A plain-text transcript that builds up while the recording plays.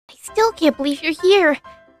still can't believe you're here.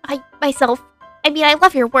 I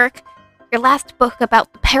love your work. Your last book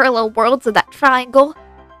about the parallel worlds of that triangle.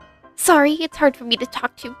 Sorry, it's hard for me to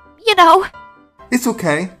talk to, you know. It's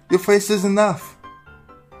okay. Your face is enough.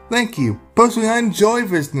 Thank you. Personally, I enjoy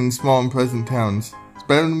visiting small and pleasant towns. It's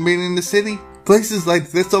better than being in the city. Places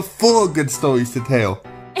like this are full of good stories to tell.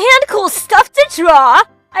 And cool stuff to draw!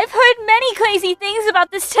 I've heard many crazy things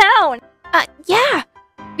about this town! Yeah.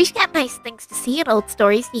 We've got nice things to see and old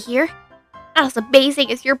stories to hear. Not as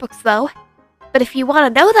amazing as your books, though. But if you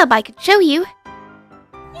want to know them, I could show you.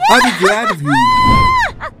 I'd be glad if you...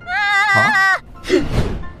 Huh?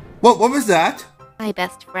 What was that? My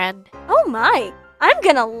best friend. Oh my, I'm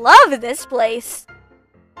gonna love this place!